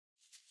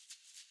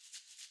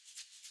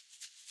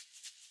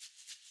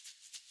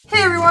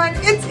Hey everyone,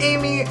 it's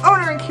Amy,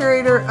 owner and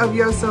curator of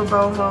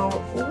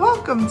Yosoboho.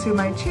 Welcome to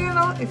my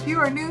channel. If you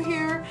are new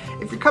here,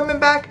 if you're coming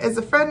back as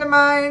a friend of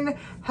mine,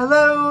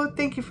 hello,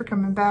 thank you for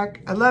coming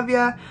back. I love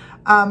ya.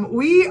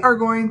 We are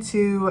going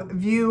to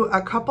view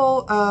a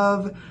couple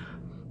of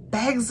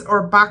bags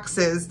or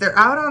boxes. They're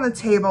out on the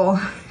table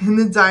in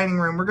the dining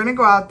room. We're gonna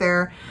go out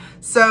there.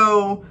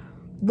 So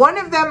one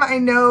of them I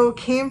know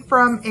came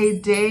from a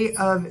day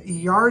of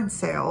yard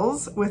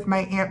sales with my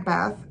Aunt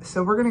Beth.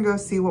 So we're gonna go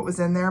see what was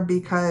in there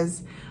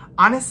because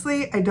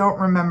honestly, I don't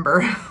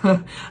remember.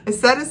 I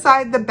set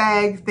aside the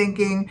bag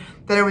thinking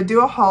that I would do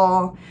a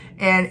haul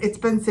and it's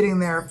been sitting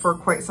there for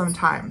quite some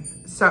time.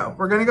 So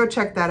we're gonna go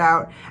check that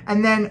out.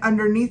 And then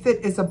underneath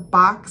it is a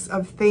box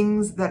of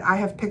things that I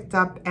have picked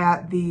up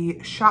at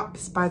the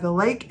shops by the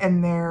lake,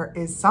 and there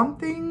is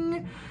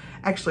something,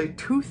 actually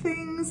two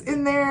things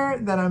in there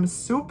that I'm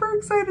super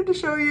excited to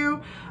show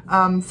you.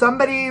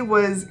 Somebody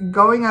was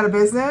going out of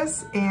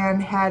business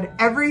and had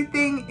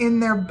everything in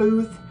their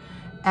booth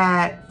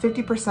at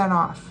 50%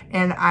 off.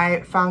 And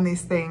I found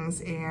these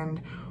things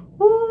and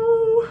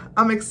woo,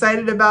 I'm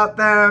excited about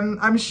them.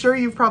 I'm sure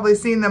you've probably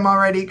seen them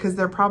already because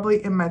they're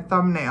probably in my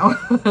thumbnail,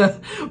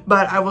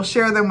 but I will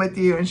share them with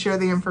you and share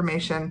the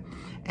information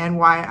and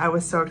why I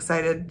was so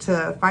excited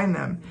to find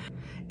them.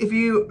 If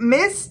you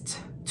missed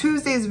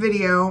Tuesday's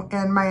video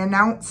and my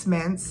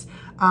announcements,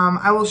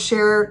 I will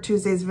share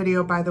Tuesday's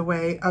video, by the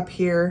way, up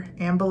here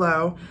and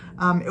below.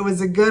 It was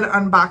a good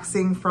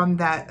unboxing from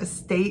that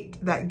estate,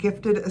 that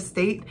gifted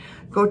estate.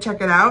 Go check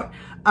it out.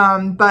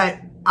 But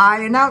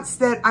I announced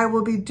that I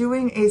will be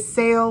doing a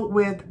sale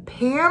with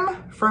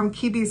Pam from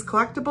Keeby's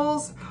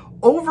Collectibles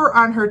over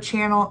on her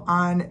channel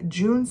on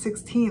June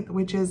 16th,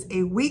 which is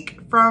a week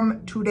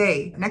from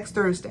today, next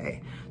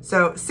Thursday.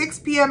 So 6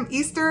 p.m.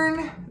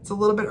 Eastern, it's a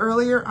little bit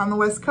earlier on the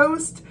West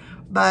Coast,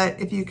 but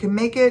if you can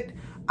make it,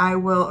 I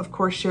will of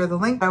course share the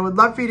link. I would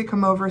love for you to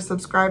come over,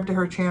 subscribe to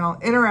her channel,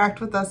 interact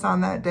with us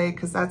on that day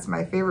because that's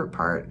my favorite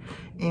part.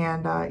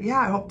 And yeah,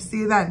 I hope to see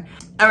you then.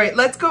 All right,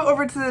 let's go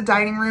over to the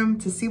dining room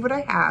to see what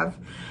I have.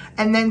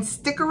 And then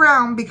stick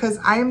around because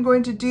I am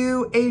going to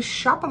do a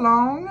shop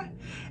along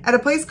at a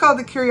place called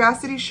the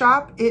Curiosity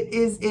Shoppe. It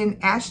is in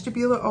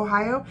Ashtabula,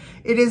 Ohio.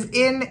 It is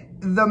in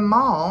the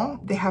mall.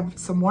 They have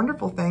some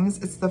wonderful things.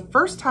 It's the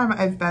first time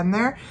I've been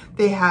there.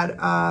 They had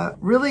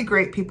really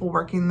great people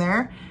working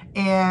there.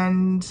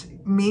 And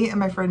me and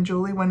my friend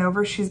Julie went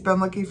over. She's been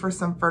looking for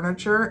some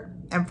furniture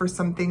and for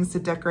some things to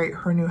decorate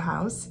her new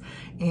house.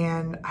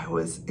 And I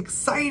was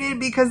excited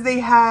because they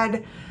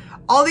had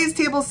all these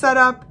tables set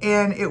up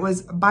and it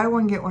was buy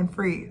one, get one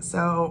free.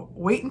 So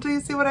wait until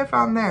you see what I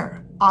found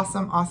there.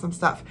 Awesome, awesome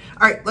stuff.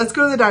 All right, let's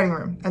go to the dining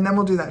room and then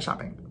we'll do that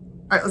shopping.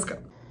 All right, let's go.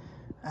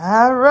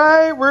 All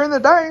right, we're in the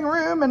dining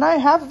room and I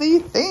have the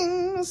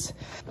things.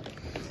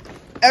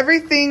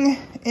 Everything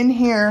in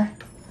here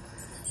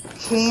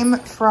came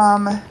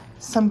from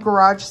some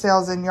garage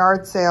sales and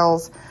yard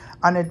sales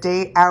on a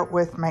day out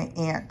with my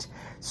aunt.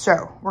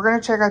 So we're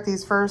gonna check out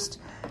these first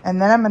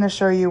and then I'm gonna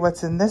show you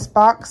what's in this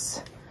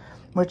box,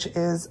 which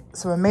is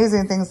some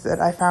amazing things that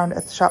I found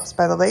at the shops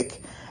by the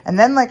lake. And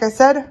then, like I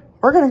said,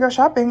 we're gonna go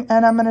shopping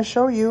and I'm gonna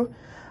show you,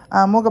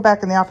 we'll go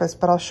back in the office,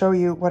 but I'll show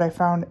you what I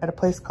found at a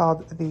place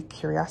called the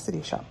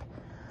Curiosity Shoppe.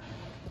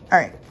 All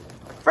right,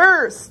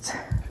 first,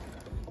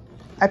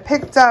 I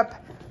picked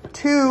up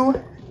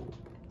two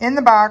in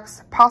the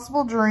box,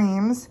 Possible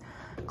Dreams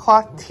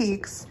cloth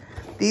teaks.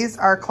 These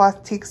are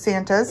cloth teak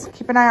Santas.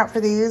 Keep an eye out for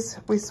these.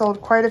 We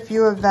sold quite a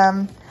few of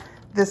them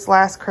this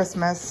last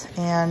Christmas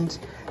and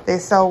they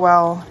sell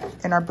well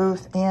in our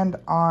booth and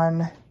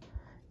on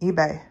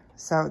eBay.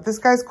 So this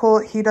guy's cool.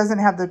 He doesn't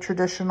have the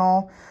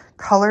traditional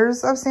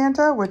colors of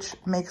Santa, which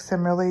makes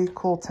him really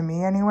cool to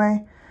me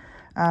anyway.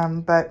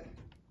 But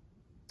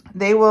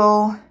they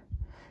will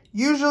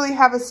usually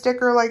have a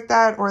sticker like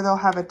that or they'll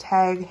have a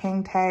tag,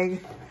 hang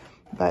tag,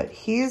 but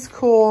he's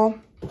cool.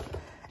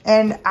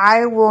 And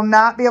I will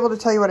not be able to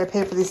tell you what I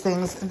paid for these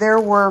things. There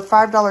were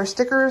 $5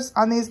 stickers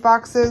on these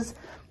boxes,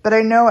 but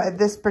I know at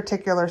this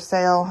particular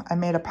sale, I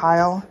made a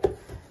pile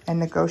and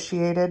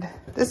negotiated.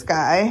 This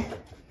guy,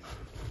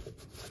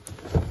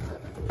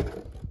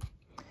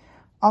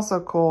 also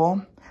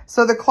cool.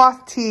 So the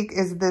cloth teak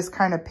is this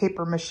kind of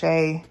paper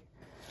mache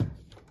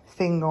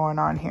thing going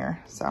on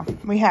here. So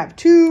we have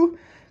two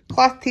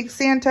cloth teak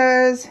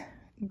Santas,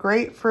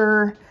 great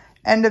for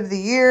end of the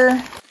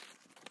year.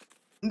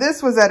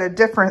 This was at a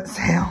different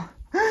sale.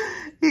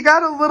 He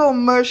got a little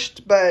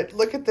mushed, but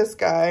look at this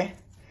guy.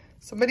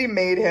 Somebody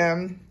made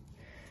him.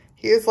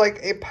 He is like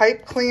a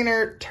pipe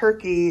cleaner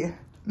turkey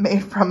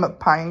made from a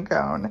pine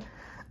cone.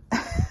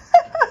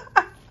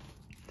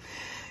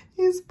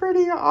 He's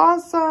pretty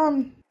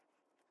awesome.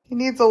 He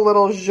needs a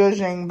little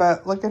zhuzhing,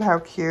 but look at how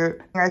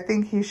cute. I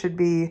think he should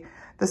be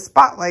the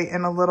spotlight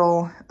in a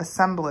little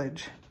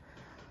assemblage.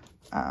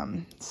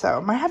 So I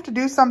might have to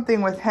do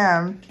something with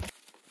him.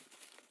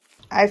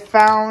 I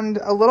found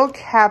a little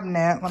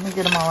cabinet. Let me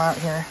get them all out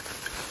here.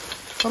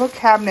 Little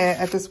cabinet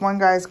at this one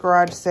guy's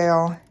garage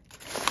sale.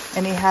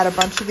 And he had a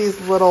bunch of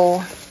these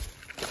little,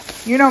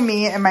 you know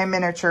me and my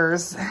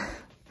miniatures.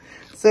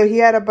 So he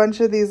had a bunch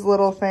of these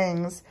little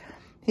things.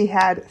 He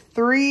had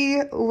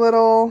 3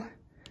 little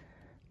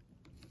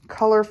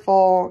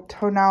colorful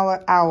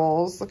tonala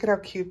owls. Look at how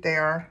cute they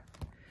are.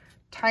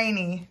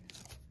 Tiny.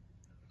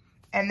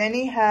 And then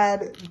he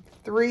had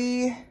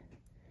 3,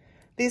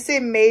 these say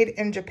made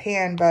in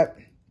Japan, but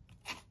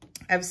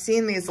I've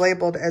seen these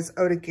labeled as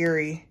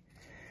otagiri.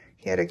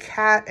 He had a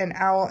cat, an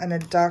owl, and a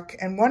duck.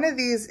 And one of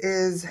these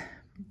is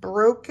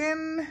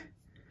broken.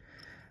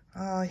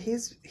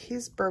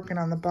 He's broken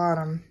on the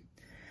bottom.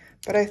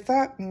 But I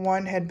thought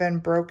one had been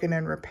broken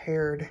and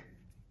repaired.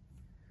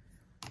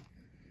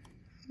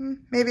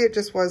 Maybe it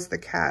just was the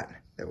cat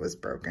that was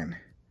broken.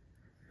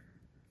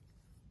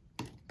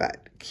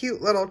 But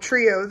cute little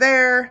trio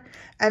there.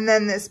 And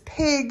then this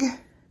pig.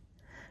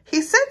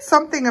 He said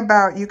something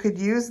about you could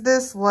use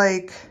this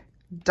like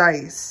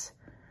dice.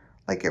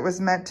 Like it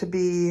was meant to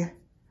be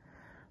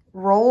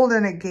rolled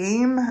in a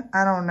game.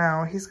 I don't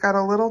know. He's got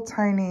a little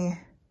tiny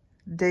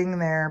ding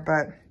there,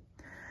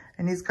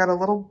 and he's got a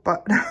little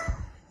butt.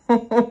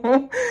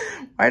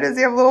 Why does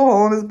he have a little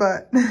hole in his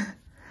butt?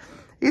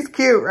 He's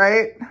cute,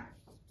 right?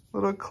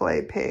 Little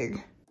clay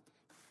pig.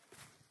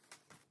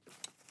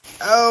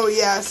 Oh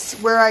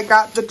yes, where I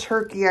got the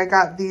turkey, I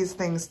got these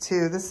things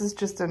too. This is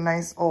just a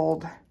nice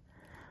old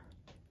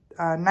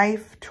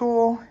knife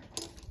tool.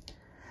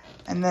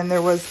 And then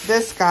there was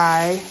this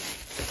guy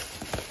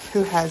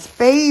who has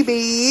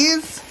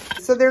babies.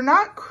 So they're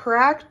not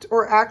cracked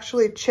or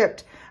actually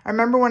chipped. I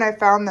remember when I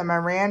found them, I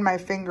ran my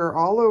finger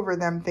all over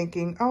them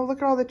thinking, oh,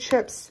 look at all the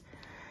chips.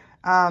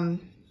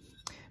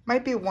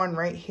 Might be one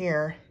right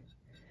here.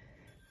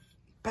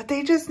 But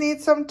they just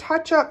need some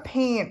touch-up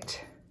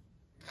paint.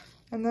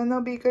 And then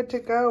they'll be good to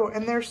go.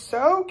 And they're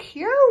so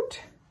cute.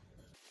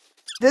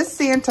 This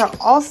Santa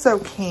also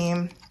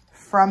came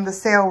from the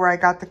sale where I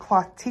got the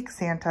cloth teak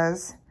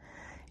Santas.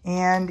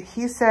 And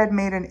he said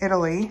made in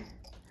Italy.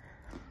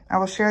 I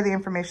will share the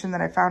information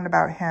that I found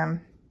about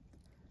him.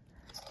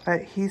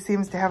 But he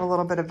seems to have a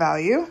little bit of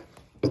value.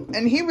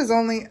 And he was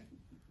only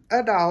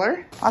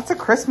 $1. Lots of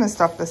Christmas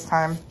stuff this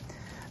time.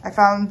 I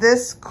found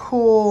this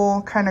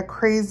cool kind of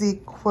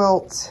crazy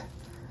quilt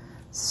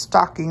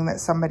stocking that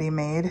somebody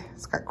made.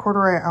 It's got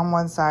corduroy on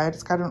one side.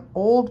 It's got an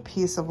old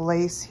piece of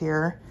lace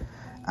here.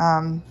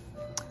 I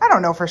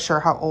don't know for sure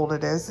how old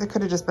it is. It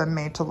could have just been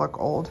made to look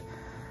old.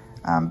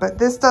 But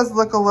this does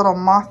look a little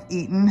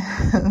moth-eaten,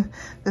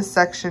 this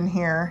section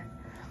here.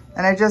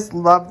 And I just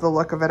love the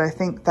look of it. I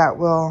think that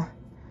will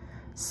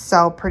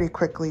sell pretty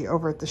quickly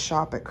over at the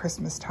shop at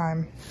Christmas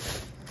time.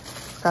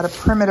 It's got a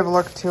primitive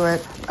look to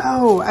it.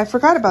 Oh, I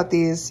forgot about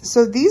these.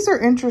 So these are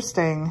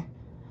interesting.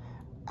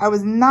 I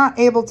was not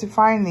able to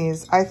find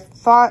these. I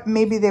thought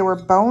maybe they were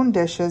bone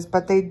dishes,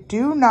 but they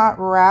do not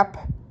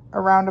wrap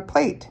around a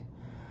plate.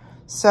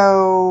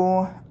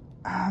 So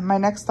my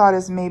next thought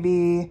is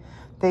maybe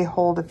they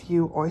hold a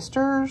few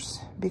oysters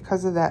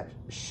because of that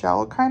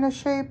shell kind of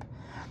shape.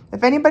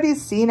 If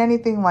anybody's seen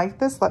anything like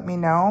this, let me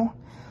know.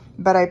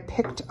 But I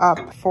picked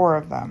up 4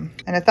 of them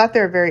and I thought they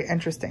were very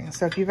interesting.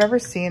 So if you've ever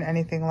seen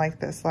anything like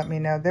this, let me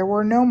know. There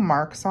were no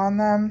marks on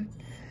them.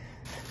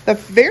 The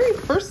very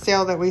first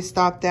sale that we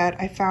stopped at,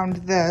 I found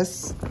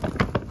this,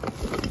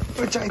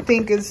 which I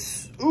think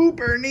is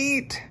super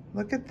neat.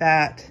 Look at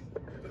that.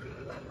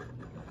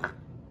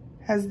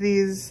 Has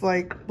these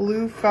like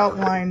blue felt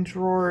line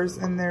drawers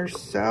and they're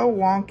so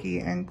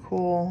wonky and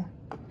cool.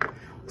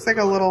 Looks like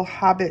a little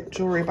Hobbit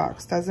jewelry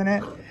box, doesn't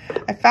it?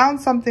 I found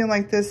something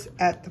like this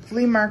at the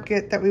flea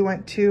market that we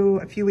went to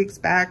a few weeks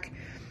back.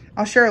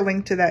 I'll share a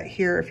link to that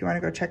here if you want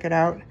to go check it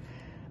out.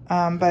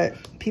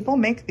 But people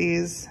make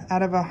these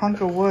out of a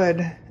hunk of wood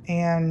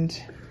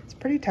and it's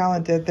pretty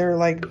talented. They're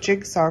like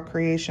jigsaw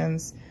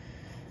creations.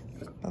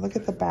 But look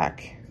at the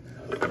back.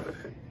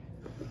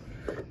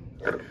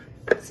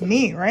 It's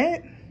neat,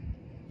 right?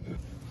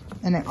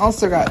 And I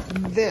also got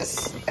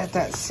this at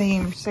that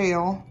same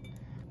sale.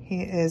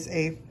 He is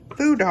a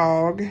foo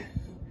dog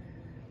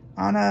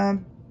on a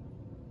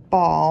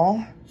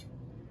ball.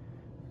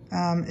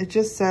 It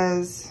just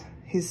says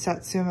he's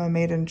Satsuma,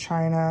 made in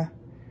China.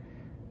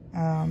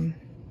 I'll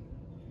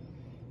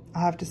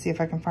have to see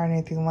if I can find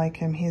anything like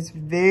him. He's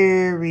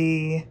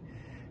very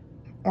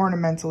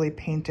ornamentally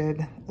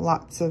painted.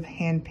 Lots of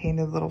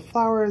hand-painted little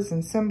flowers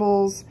and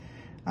symbols.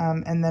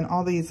 And then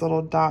all these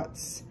little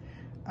dots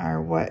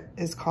are what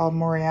is called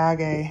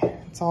moriage.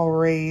 It's all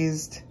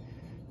raised,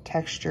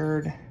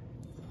 textured.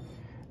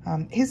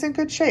 He's in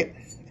good shape.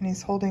 And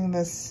he's holding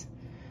this,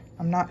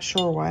 I'm not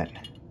sure what,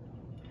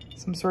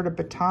 some sort of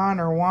baton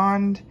or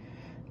wand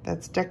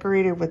that's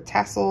decorated with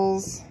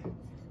tassels.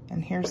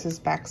 And here's his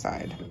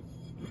backside.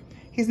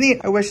 He's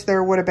neat. I wish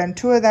there would have been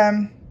 2 of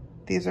them.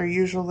 These are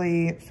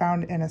usually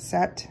found in a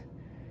set,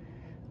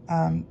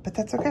 but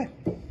that's okay.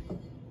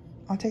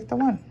 I'll take the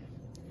one.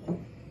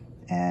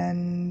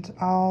 And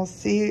I'll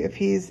see if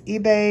he's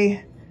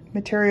eBay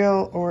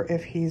material or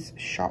if he's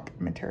shop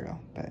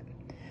material, but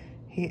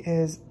he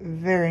is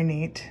very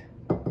neat.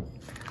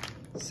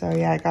 So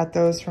yeah, I got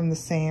those from the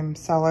same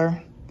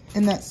seller.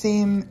 In that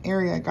same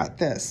area, I got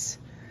this,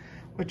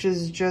 which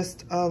is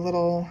just a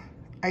little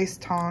ice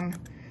tong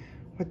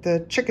with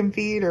the chicken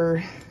feet,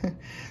 or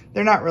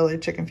they're not really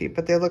chicken feet,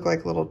 but they look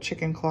like little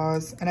chicken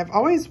claws. And I've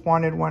always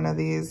wanted one of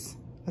these,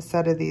 a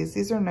set of these.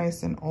 These are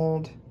nice and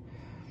old.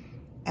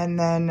 And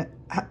then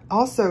I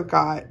also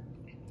got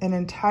an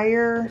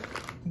entire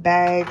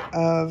bag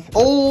of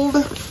old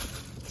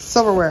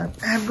silverware.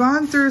 I've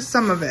gone through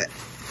some of it.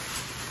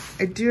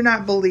 I do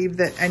not believe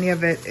that any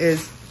of it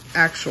is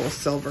actual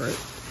silver.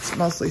 It's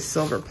mostly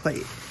silver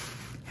plate.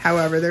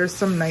 However, there's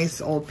some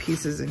nice old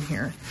pieces in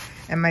here.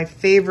 And my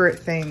favorite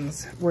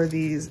things were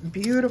these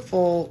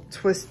beautiful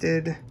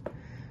twisted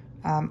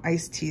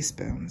iced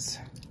teaspoons.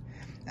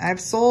 I've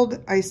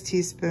sold iced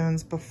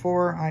teaspoons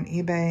before on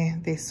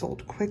eBay. They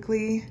sold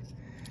quickly.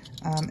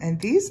 And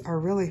these are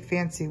really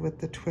fancy with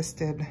the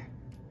twisted.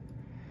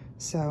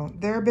 So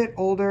they're a bit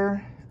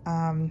older.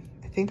 I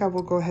think I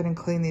will go ahead and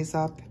clean these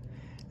up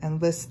and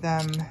list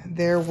them.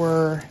 There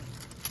were,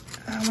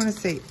 I want to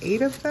say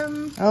 8 of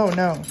them. Oh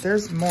no,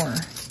 there's more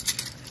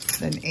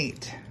than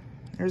 8.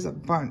 There's a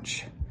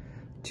bunch.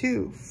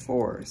 2,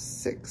 4,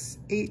 6,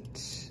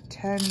 8,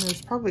 10.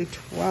 There's probably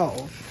 12.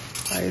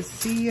 If I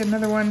see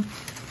another one,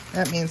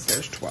 that means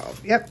there's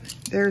 12. Yep,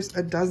 there's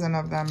a dozen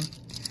of them.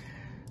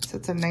 So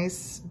it's a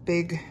nice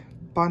big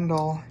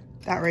bundle.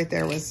 That right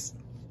there was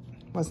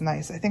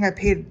nice. I think I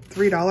paid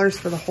 $3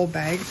 for the whole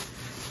bag.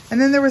 And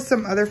then there was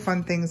some other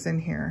fun things in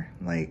here,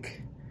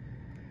 like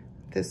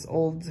this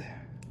old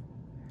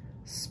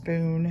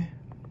spoon.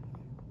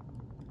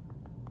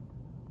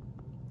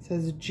 It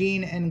says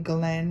Jean and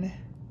Glenn.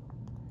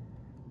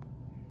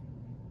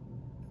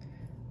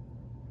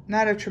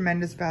 Not a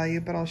tremendous value,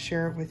 but I'll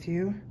share it with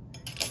you.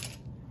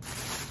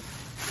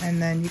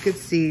 And then you could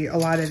see a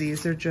lot of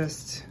these are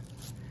just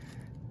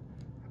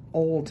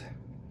old.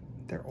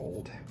 They're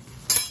old.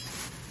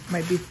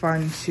 Might be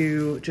fun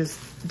to just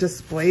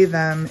display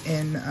them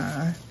in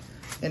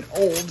an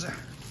old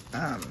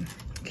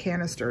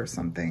canister or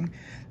something.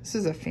 This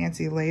is a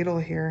fancy ladle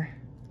here.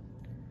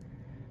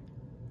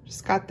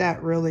 Just got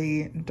that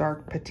really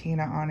dark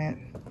patina on it.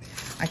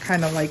 I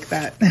kind of like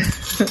that.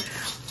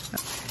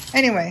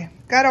 Anyway,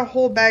 got a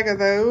whole bag of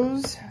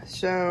those.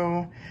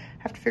 So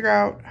have to figure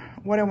out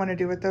what I want to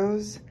do with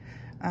those.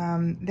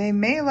 They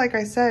may, like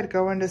I said,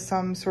 go into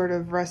some sort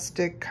of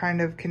rustic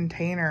kind of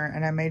container,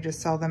 and I may just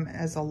sell them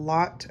as a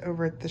lot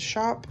over at the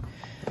shop.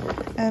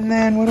 And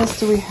then what else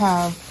do we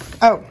have?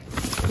 Oh,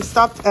 we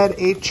stopped at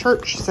a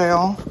church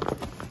sale.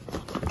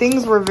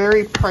 Things were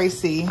very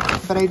pricey,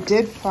 but I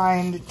did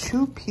find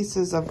 2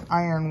 pieces of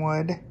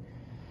ironwood.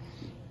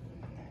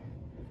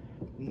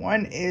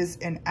 One is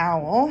an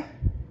owl,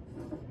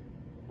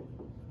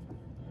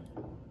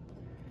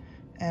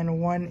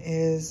 and one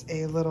is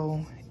a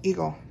little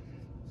eagle.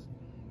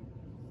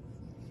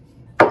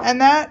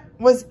 And that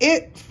was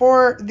it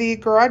for the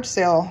garage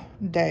sale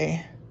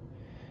day.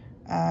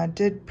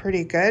 Did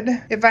pretty good.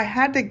 If I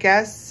had to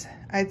guess,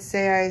 I'd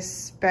say I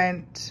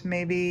spent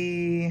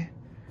maybe,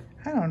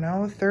 I don't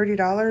know,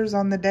 $30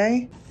 on the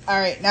day. All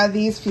right, now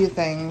these few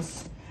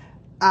things.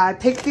 I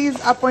picked these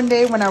up one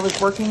day when I was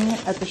working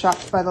at the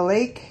shops by the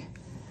lake.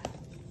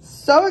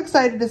 So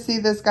excited to see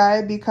this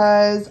guy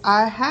because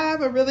I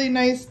have a really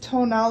nice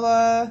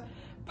tonala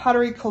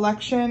pottery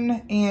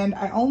collection, and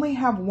I only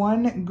have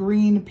one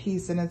green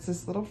piece, and it's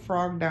this little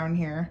frog down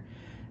here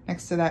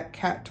next to that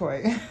cat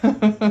toy.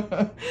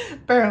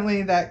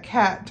 Apparently that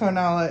cat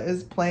tonala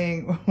is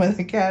playing with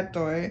a cat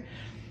toy.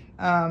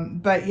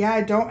 But yeah,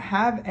 I don't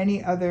have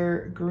any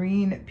other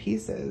green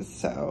pieces.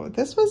 So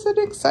this was an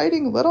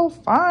exciting little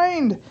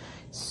find.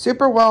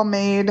 Super well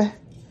made.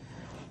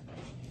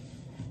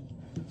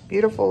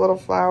 Beautiful little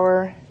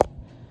flower.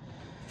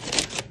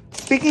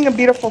 Speaking of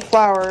beautiful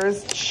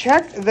flowers,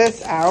 check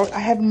this out. I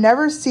have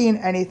never seen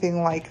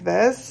anything like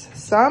this.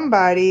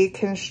 Somebody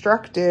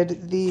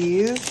constructed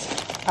these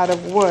out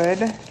of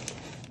wood. A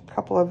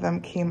couple of them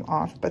came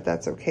off, but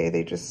that's okay.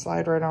 They just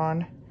slide right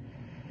on.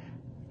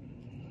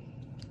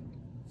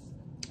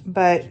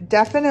 But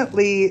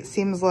definitely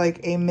seems like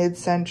a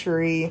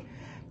mid-century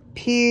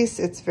piece.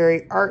 It's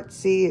very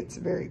artsy. It's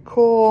very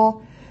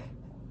cool.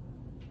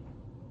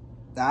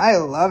 I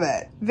love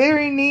it.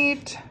 Very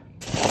neat.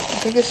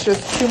 I think it's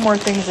just 2 more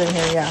things in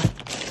here, yeah.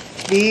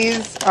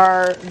 These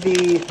are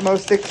the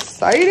most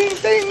exciting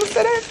things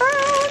that I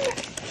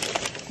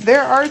found.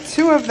 There are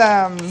 2 of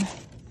them.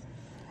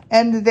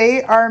 And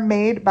they are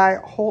made by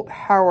Holt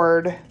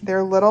Howard.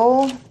 They're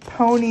little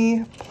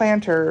pony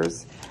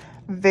planters.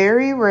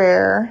 Very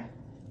rare.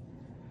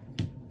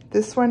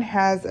 This one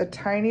has a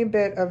tiny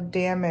bit of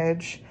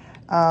damage.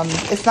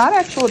 It's not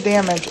actual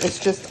damage, it's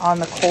just on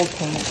the cold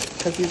paint,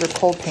 because these are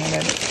cold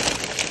painted.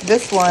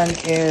 This one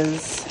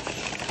is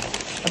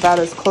about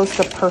as close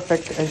to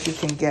perfect as you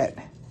can get.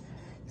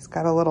 He's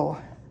got a little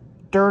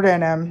dirt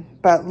in him,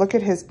 but look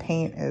at his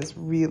paint is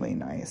really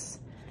nice.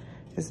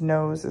 His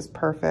nose is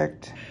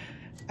perfect.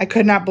 I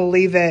could not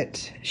believe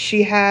it.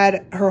 She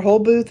had her whole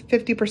booth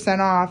 50%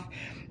 off,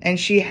 and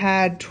she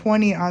had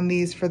 20 on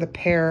these for the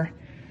pair.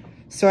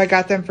 So I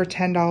got them for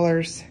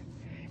 $10,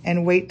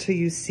 and wait till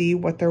you see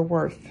what they're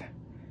worth.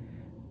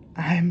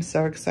 I'm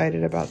so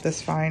excited about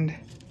this find.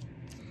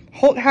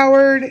 Holt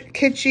Howard,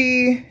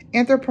 kitschy,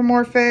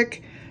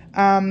 anthropomorphic.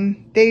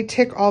 They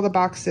tick all the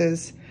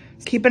boxes.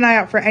 Keep an eye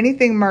out for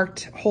anything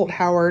marked Holt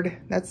Howard.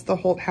 That's the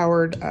Holt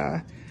Howard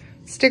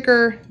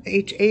sticker,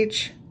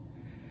 HH.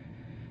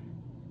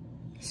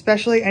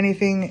 Especially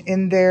anything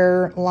in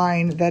their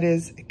line that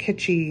is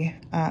kitschy.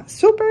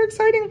 Super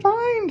exciting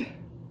find.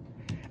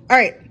 All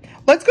right,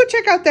 let's go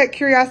check out that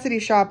Curiosity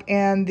Shop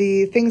and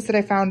the things that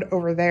I found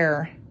over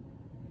there.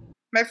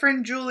 My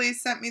friend Julie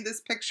sent me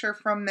this picture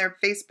from their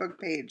Facebook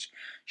page.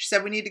 She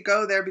said we need to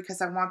go there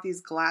because I want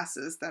these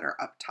glasses that are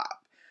up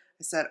top.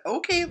 I said,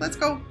 okay, let's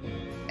go.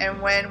 And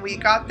when we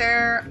got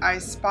there, I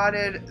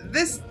spotted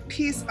this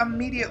piece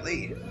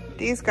immediately.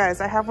 These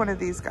guys, I have one of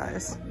these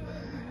guys.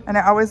 And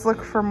I always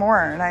look for more,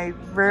 and I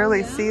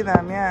rarely see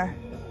them, yeah.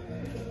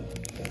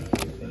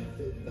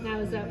 Now,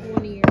 is that one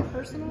of your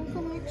personal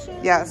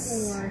collections?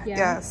 Yes, or, yeah.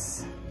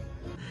 yes.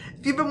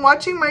 If you've been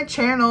watching my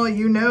channel,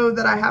 you know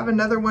that I have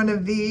another one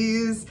of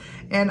these,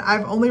 and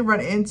I've only run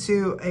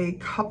into a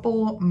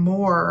couple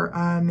more,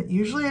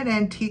 usually at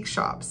antique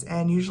shops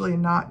and usually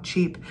not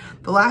cheap.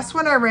 The last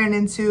one I ran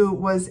into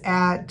was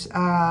at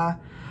a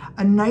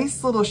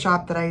nice little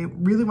shop that I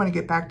really want to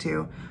get back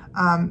to,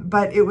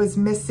 but it was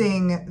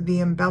missing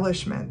the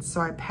embellishments, so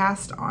I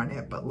passed on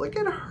it. But look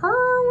at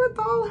her with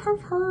all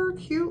of her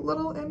cute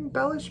little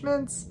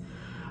embellishments.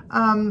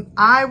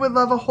 I would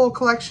love a whole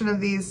collection of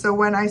these. So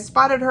when I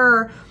spotted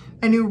her,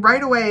 I knew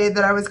right away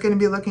that I was going to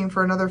be looking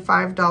for another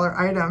 $5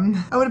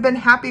 item. I would have been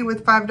happy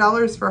with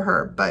 $5 for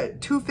her, but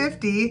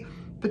 $2.50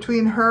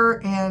 between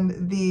her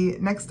and the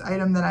next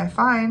item that I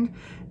find.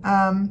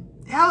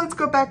 Yeah, let's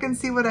go back and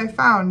see what I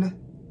found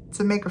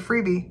to make a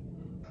freebie.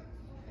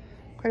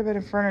 Quite a bit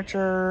of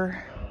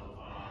furniture,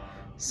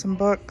 some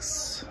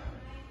books.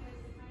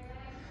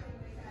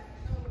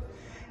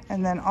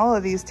 And then all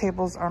of these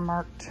tables are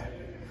marked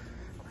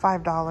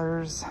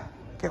 $5,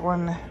 get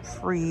one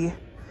free.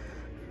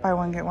 Buy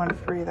one, get one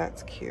free.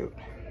 That's cute.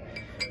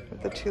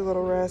 With the two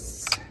little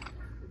wrists.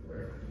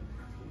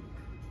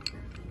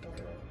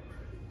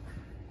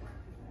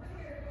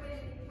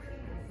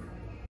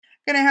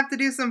 Gonna have to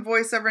do some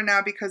voiceover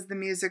now because the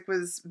music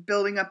was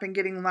building up and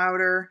getting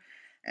louder,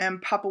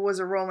 and Papa was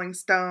a Rolling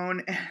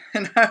Stone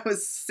and I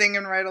was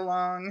singing right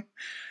along.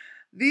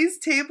 These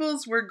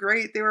tables were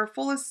great. They were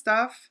full of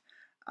stuff.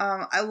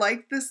 I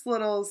like this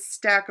little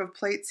stack of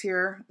plates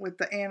here with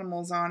the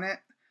animals on it.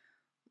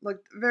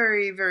 Looked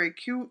very, very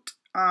cute.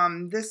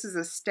 This is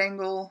a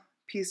Stengel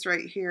piece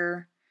right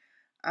here.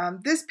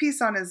 This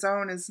piece on its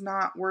own is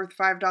not worth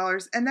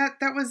 $5. And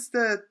that was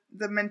the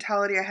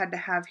mentality I had to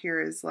have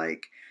here is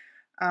like,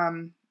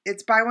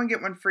 it's buy one,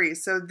 get one free.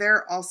 So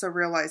they're also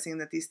realizing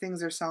that these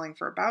things are selling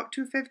for about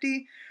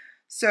 $2.50.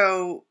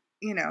 So,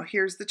 you know,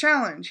 here's the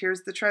challenge.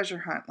 Here's the treasure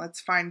hunt.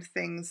 Let's find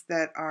things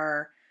that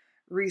are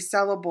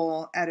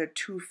resellable at a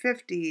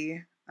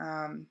 $2.50.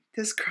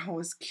 This girl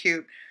was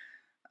cute.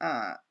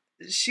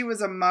 She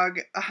was a mug,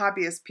 a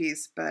hobbyist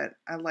piece, but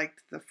I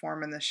liked the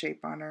form and the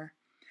shape on her.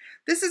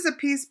 This is a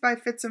piece by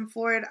Fitz and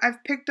Floyd.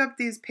 I've picked up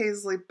these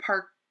Paisley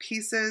Park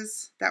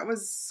pieces. That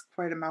was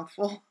quite a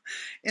mouthful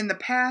in the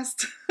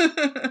past.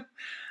 They're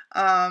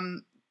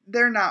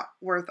not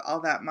worth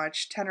all that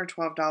much, $10 or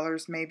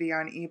 $12 maybe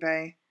on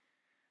eBay.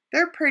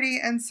 They're pretty,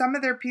 and some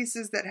of their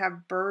pieces that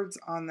have birds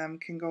on them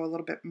can go a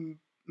little bit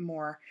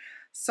more.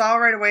 Saw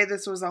right away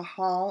this was a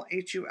Hull,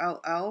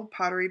 H-U-L-L,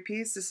 pottery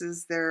piece. This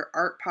is their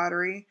art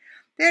pottery.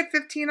 They had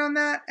 15 on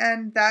that,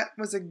 and that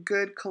was a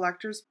good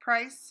collector's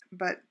price,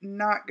 but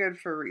not good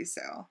for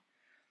resale.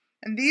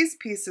 And these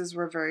pieces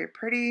were very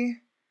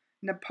pretty.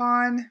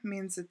 Nippon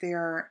means that they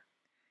are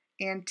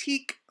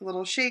antique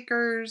little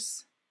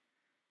shakers.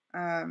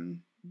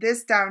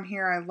 This down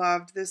here I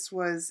loved. This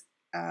was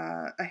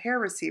a hair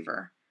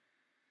receiver.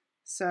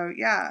 So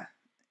yeah,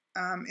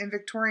 in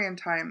Victorian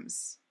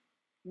times,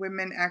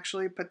 women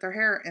actually put their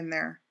hair in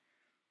there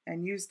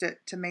and used it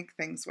to make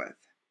things with.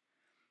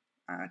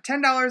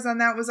 $10 on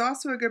that was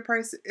also a good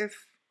price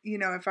if, you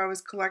know, if I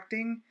was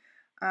collecting.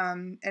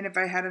 And if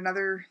I had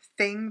another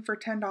thing for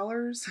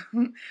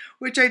 $10,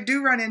 which I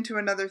do run into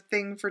another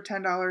thing for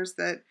 $10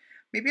 that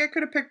maybe I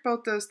could have picked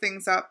both those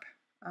things up.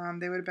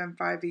 They would have been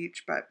 $5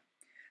 each, but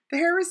the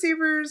hair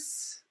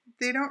receivers,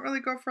 they don't really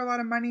go for a lot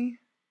of money.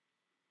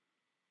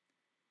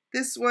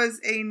 This was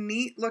a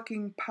neat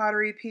looking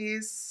pottery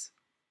piece,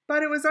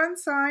 but it was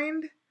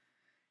unsigned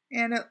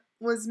and it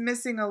was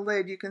missing a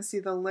lid. You can see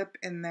the lip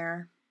in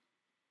there.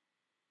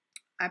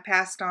 I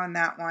passed on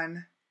that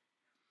one.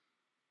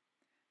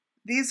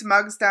 These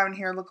mugs down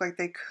here look like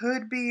they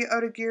could be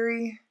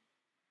Otagiri,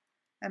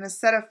 and a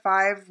set of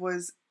 5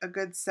 was a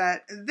good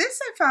set. This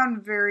I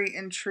found very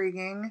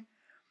intriguing.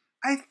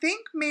 I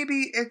think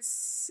maybe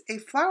it's a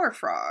flower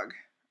frog.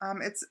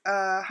 It's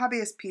a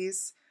hobbyist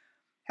piece.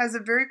 Has a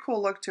very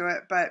cool look to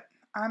it, but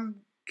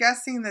I'm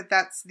guessing that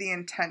that's the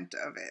intent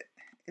of it,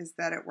 is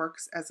that it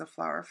works as a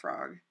flower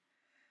frog.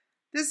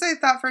 This I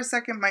thought for a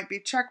second might be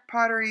Czech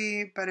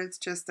pottery, but it's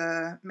just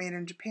a made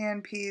in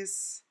Japan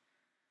piece.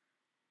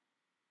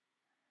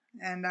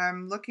 And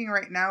I'm looking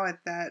right now at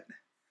that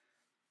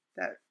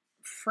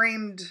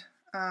framed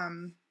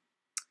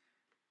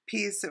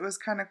piece. It was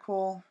kind of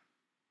cool.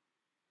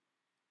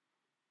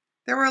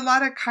 There were a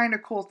lot of kind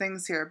of cool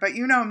things here, but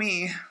you know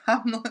me,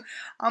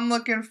 I'm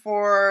looking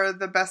for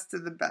the best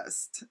of the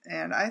best,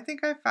 and I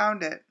think I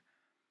found it.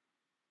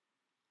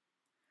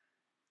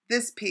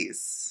 This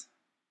piece.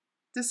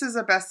 This is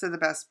a best of the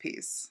best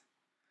piece.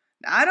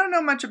 Now, I don't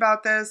know much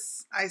about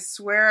this. I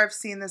swear I've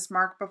seen this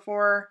mark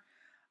before.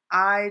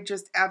 I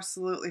just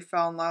absolutely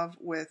fell in love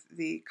with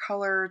the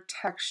color,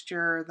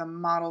 texture, the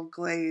mottled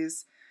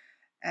glaze,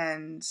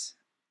 and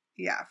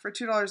yeah, for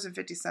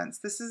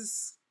 $2.50, this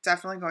is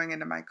definitely going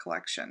into my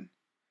collection.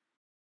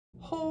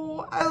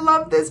 Oh, I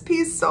love this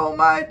piece so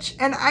much.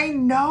 And I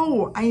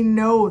know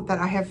that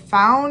I have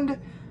found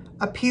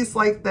a piece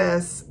like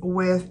this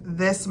with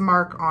this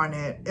mark on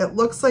it. It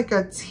looks like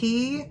a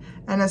T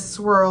and a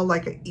swirl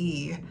like an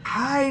E.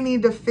 I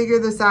need to figure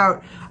this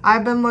out.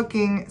 I've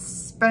been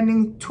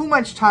spending too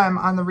much time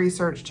on the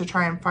research to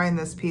try and find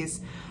this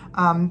piece.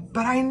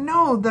 But I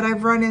know that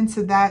I've run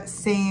into that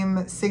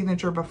same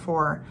signature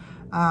before.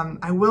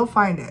 I will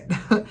find it.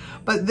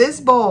 But this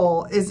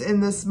bowl is in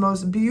this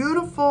most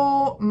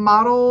beautiful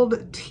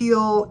mottled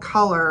teal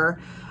color.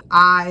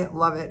 I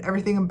love it.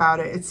 Everything about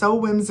it. It's so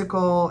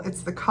whimsical.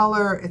 It's the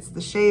color, it's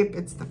the shape,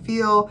 it's the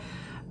feel.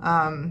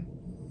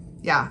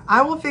 Yeah,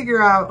 I will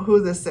figure out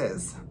who this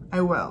is.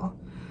 I will.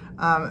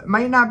 It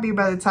might not be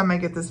by the time I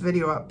get this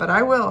video up, but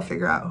I will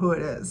figure out who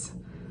it is.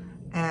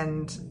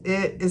 And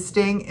it is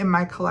staying in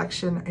my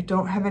collection. I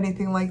don't have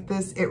anything like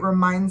this. It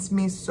reminds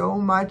me so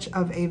much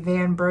of a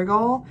Van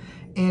Briggle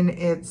in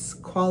its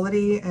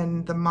quality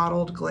and the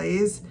mottled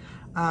glaze.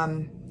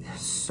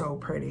 So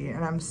pretty,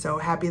 and I'm so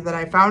happy that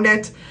I found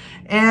it.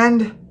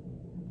 And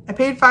I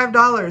paid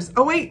 $5.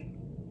 Oh wait,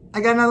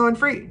 I got another one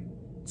free.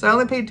 So I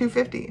only paid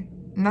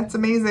 $2.50, and that's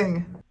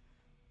amazing.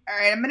 All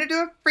right, I'm gonna do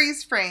a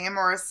freeze frame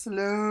or a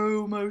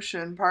slow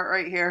motion part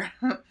right here.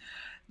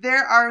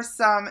 There are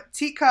some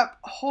teacup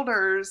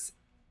holders,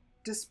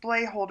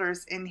 display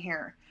holders in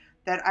here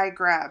that I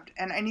grabbed,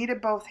 and I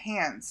needed both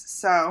hands.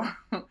 So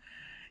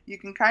you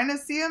can kind of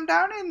see them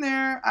down in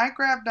there. I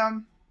grabbed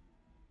them.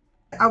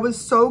 I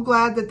was so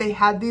glad that they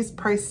had these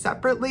priced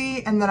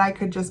separately and that I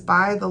could just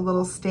buy the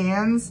little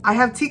stands. I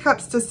have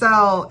teacups to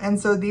sell, and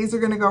so these are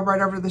gonna go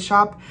right over to the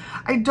shop.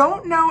 I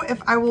don't know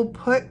if I will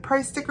put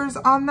price stickers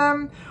on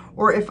them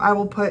or if I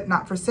will put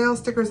not for sale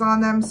stickers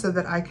on them so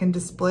that I can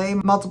display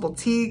multiple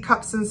tea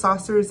cups and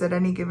saucers at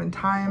any given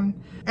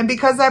time. And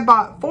because I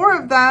bought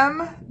 4 of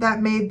them,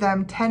 that made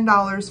them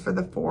 $10 for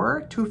the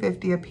 4,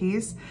 $2.50 a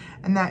piece,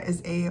 and that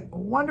is a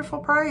wonderful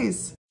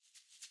price.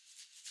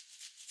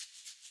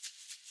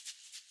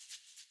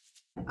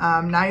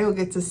 Now you'll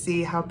get to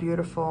see how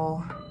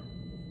beautiful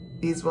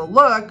these will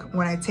look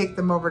when I take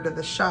them over to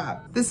the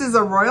shop. This is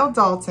a Royal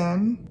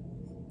Dalton.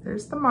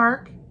 There's the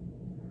mark.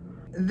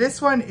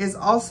 This one is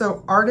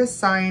also artist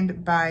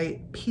signed by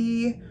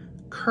P.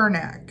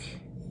 Kernack,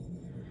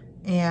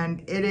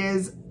 and it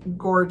is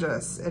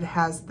gorgeous. It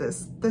has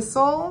this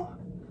thistle.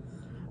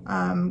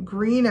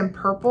 Green and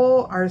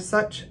purple are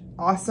such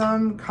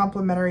awesome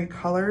complementary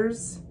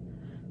colors.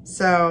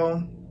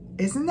 So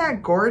isn't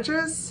that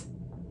gorgeous?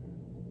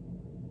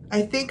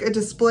 I think a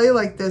display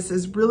like this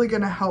is really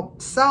gonna help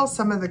sell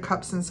some of the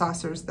cups and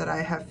saucers that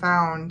I have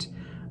found.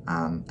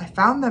 I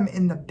found them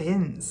in the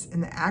bins, in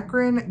the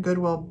Akron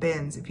Goodwill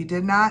bins. If you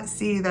did not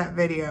see that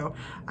video,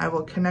 I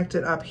will connect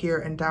it up here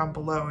and down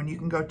below, and you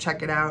can go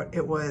check it out.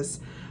 It was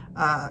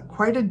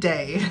quite a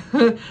day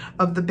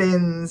of the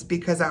bins,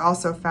 because I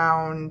also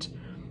found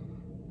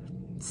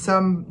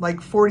some like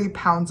 40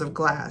 pounds of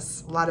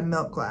glass, a lot of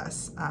milk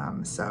glass.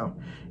 So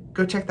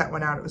go check that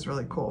one out. It was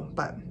really cool,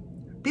 but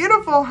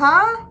beautiful,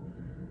 huh?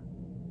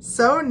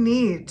 So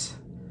neat.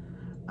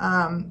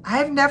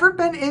 I've never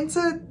been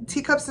into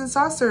teacups and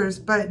saucers,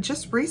 but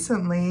just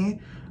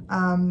recently,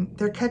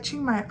 they're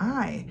catching my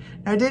eye.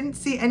 Now, I didn't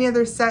see any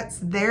other sets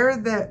there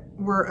that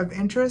were of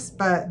interest,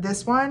 but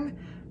this one,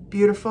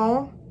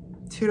 beautiful,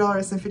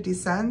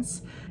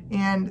 $2.50,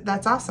 and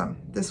that's awesome.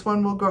 This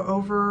one will go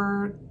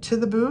over to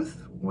the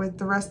booth with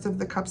the rest of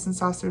the cups and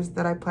saucers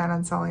that I plan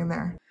on selling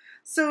there.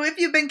 So if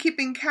you've been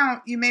keeping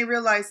count, you may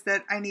realize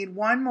that I need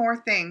one more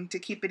thing to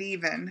keep it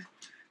even.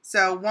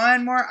 So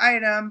one more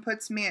item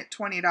puts me at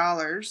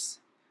 $20.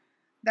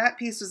 That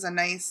piece was a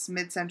nice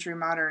mid-century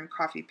modern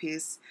coffee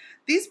piece.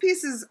 These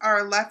pieces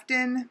are left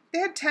in. They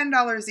had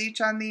 $10 each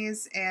on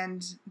these,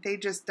 and they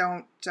just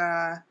don't,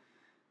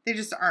 they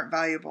just aren't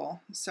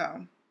valuable.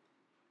 So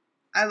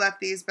I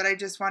left these, but I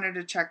just wanted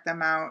to check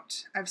them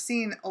out. I've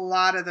seen a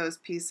lot of those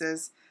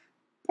pieces.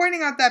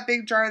 Pointing out that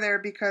big jar there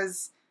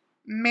because,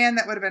 man,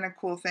 that would have been a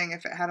cool thing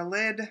if it had a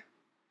lid,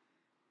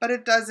 but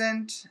it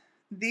doesn't.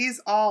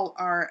 These all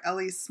are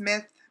Ellie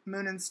Smith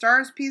Moon and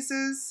Stars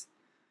pieces.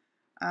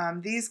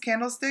 These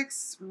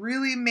candlesticks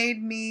really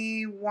made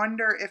me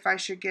wonder if I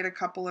should get a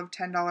couple of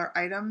 $10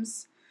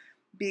 items,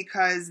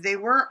 because they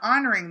were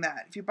honoring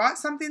that. If you bought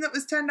something that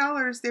was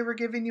 $10, they were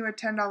giving you a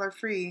 $10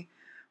 free,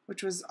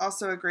 which was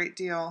also a great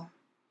deal.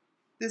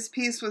 This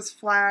piece was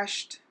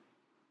flashed,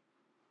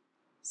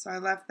 so I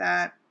left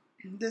that.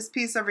 This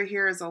piece over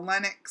here is a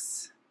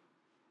Lenox.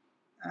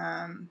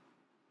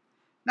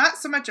 Not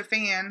so much a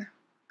fan.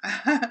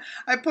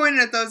 I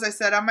pointed at those. I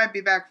said I might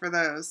be back for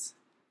those.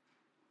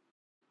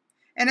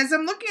 And as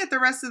I'm looking at the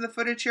rest of the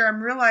footage here,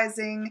 I'm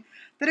realizing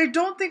that I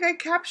don't think I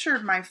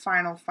captured my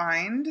final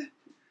find.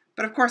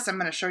 But of course, I'm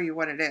going to show you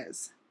what it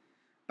is.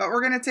 But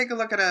we're going to take a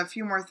look at a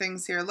few more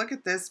things here. Look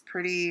at this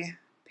pretty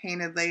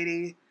painted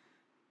lady.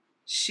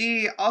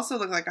 She also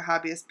looked like a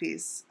hobbyist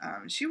piece.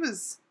 She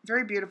was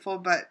very beautiful,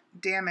 but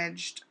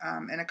damaged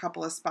in a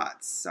couple of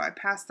spots. So I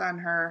passed on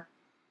her.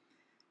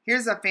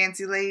 Here's a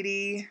fancy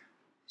lady.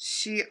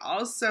 She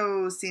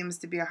also seems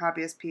to be a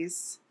hobbyist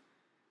piece.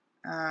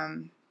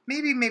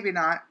 Maybe, maybe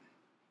not.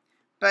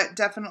 But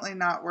definitely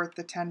not worth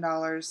the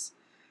 $10.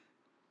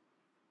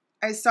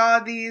 I saw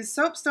these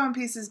soapstone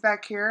pieces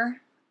back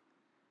here.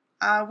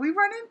 We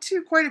run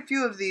into quite a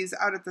few of these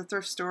out at the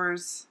thrift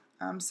stores.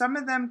 Some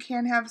of them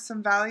can have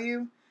some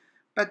value,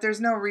 but there's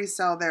no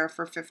resale there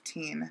for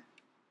 $15.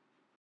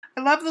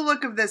 I love the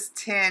look of this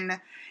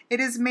tin. It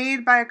is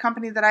made by a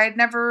company that I had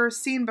never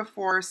seen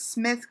before,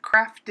 Smith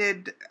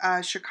Crafted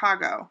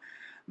Chicago.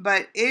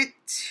 But it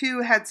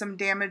too had some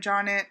damage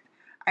on it.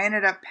 I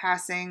ended up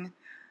passing.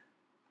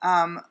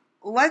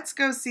 Let's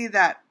go see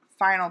that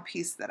final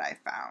piece that I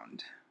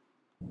found.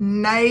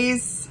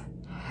 Nice,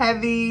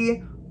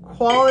 heavy,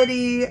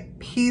 quality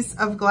piece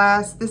of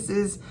glass. This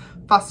is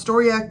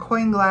Fostoria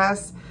coin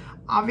glass.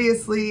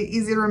 Obviously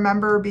easy to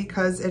remember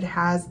because it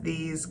has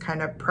these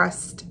kind of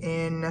pressed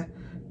in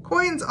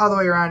coins all the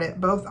way around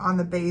it, both on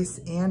the base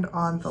and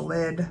on the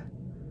lid.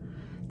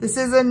 This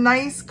is a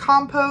nice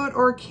compote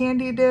or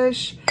candy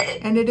dish,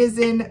 and it is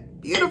in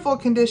beautiful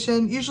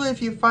condition. Usually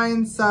if you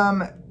find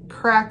some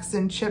cracks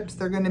and chips,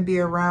 they're going to be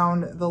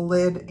around the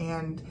lid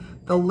and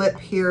the lip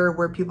here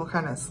where people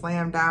kind of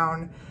slam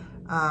down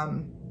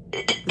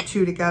the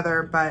two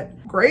together.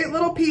 But great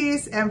little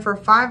piece, and for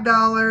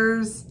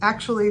 $5,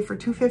 actually for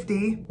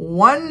 $2.50,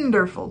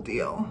 wonderful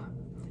deal.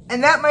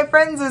 And that, my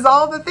friends, is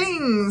all the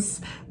things.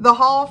 The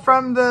haul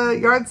from the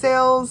yard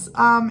sales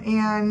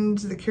and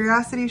the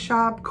Curiosity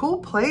Shop. Cool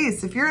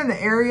place. If you're in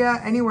the area,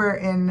 anywhere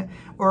in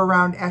or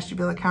around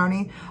Ashtabula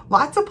County,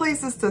 lots of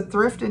places to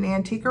thrift and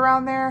antique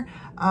around there.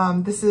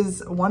 This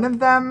is one of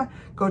them.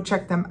 Go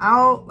check them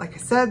out. Like I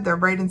said, they're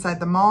right inside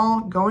the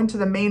mall. Go into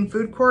the main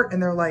food court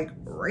and they're like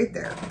right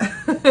there.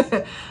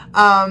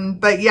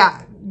 But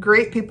yeah,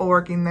 great people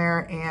working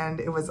there, and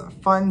it was a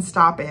fun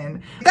stop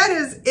in. That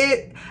is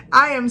it.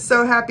 I am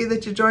so happy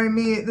that you joined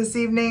me this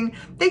evening.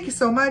 Thank you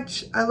so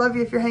much. I love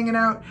you if you're hanging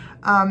out.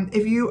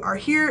 If you are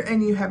here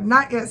and you have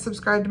not yet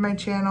subscribed to my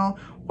channel,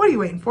 what are you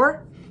waiting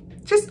for?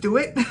 Just do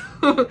it.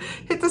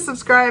 Hit the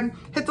subscribe,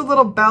 hit the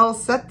little bell,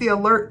 set the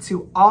alert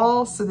to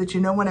all so that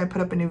you know when I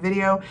put up a new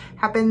video.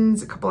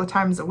 Happens a couple of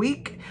times a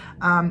week.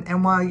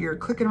 And while you're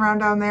clicking around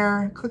down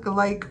there, click a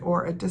like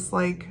or a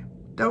dislike.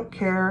 Don't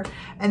care.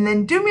 And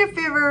then do me a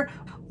favor,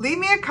 leave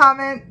me a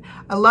comment.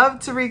 I love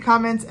to read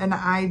comments and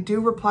I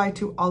do reply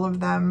to all of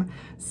them.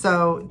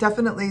 So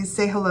definitely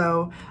say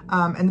hello.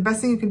 And the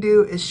best thing you can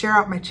do is share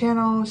out my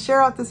channel,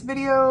 share out this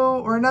video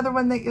or another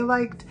one that you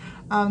liked.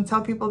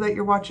 Tell people that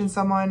you're watching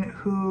someone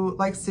who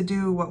likes to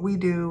do what we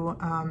do,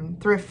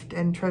 thrift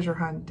and treasure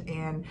hunt,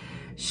 and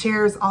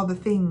shares all the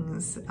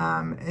things,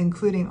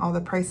 including all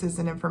the prices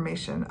and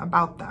information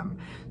about them.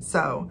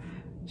 So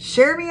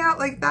share me out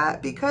like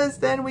that, because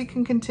then we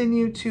can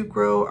continue to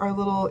grow our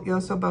little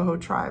Yosoboho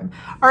tribe.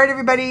 All right,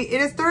 everybody, it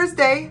is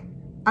Thursday.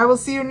 I will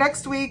see you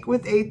next week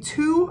with a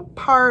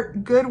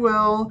 2-part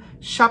Goodwill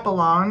shop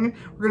along.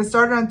 We're gonna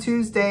start it on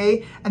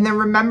Tuesday. And then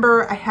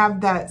remember, I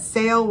have that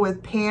sale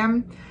with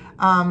Pam,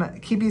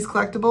 Keeby's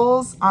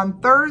Collectibles on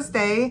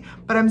Thursday,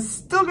 but I'm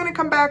still gonna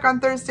come back on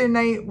Thursday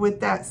night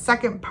with that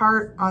second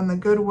part on the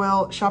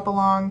Goodwill shop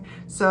along.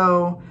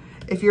 So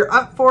if you're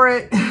up for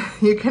it,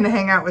 you can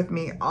hang out with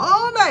me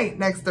all night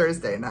next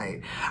Thursday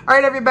night. All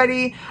right,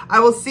 everybody, I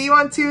will see you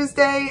on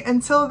Tuesday.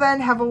 Until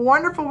then, have a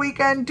wonderful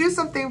weekend. Do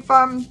something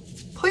fun.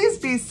 Please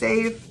be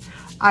safe.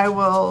 I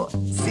will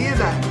see you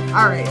then.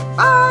 All right,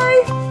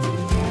 bye.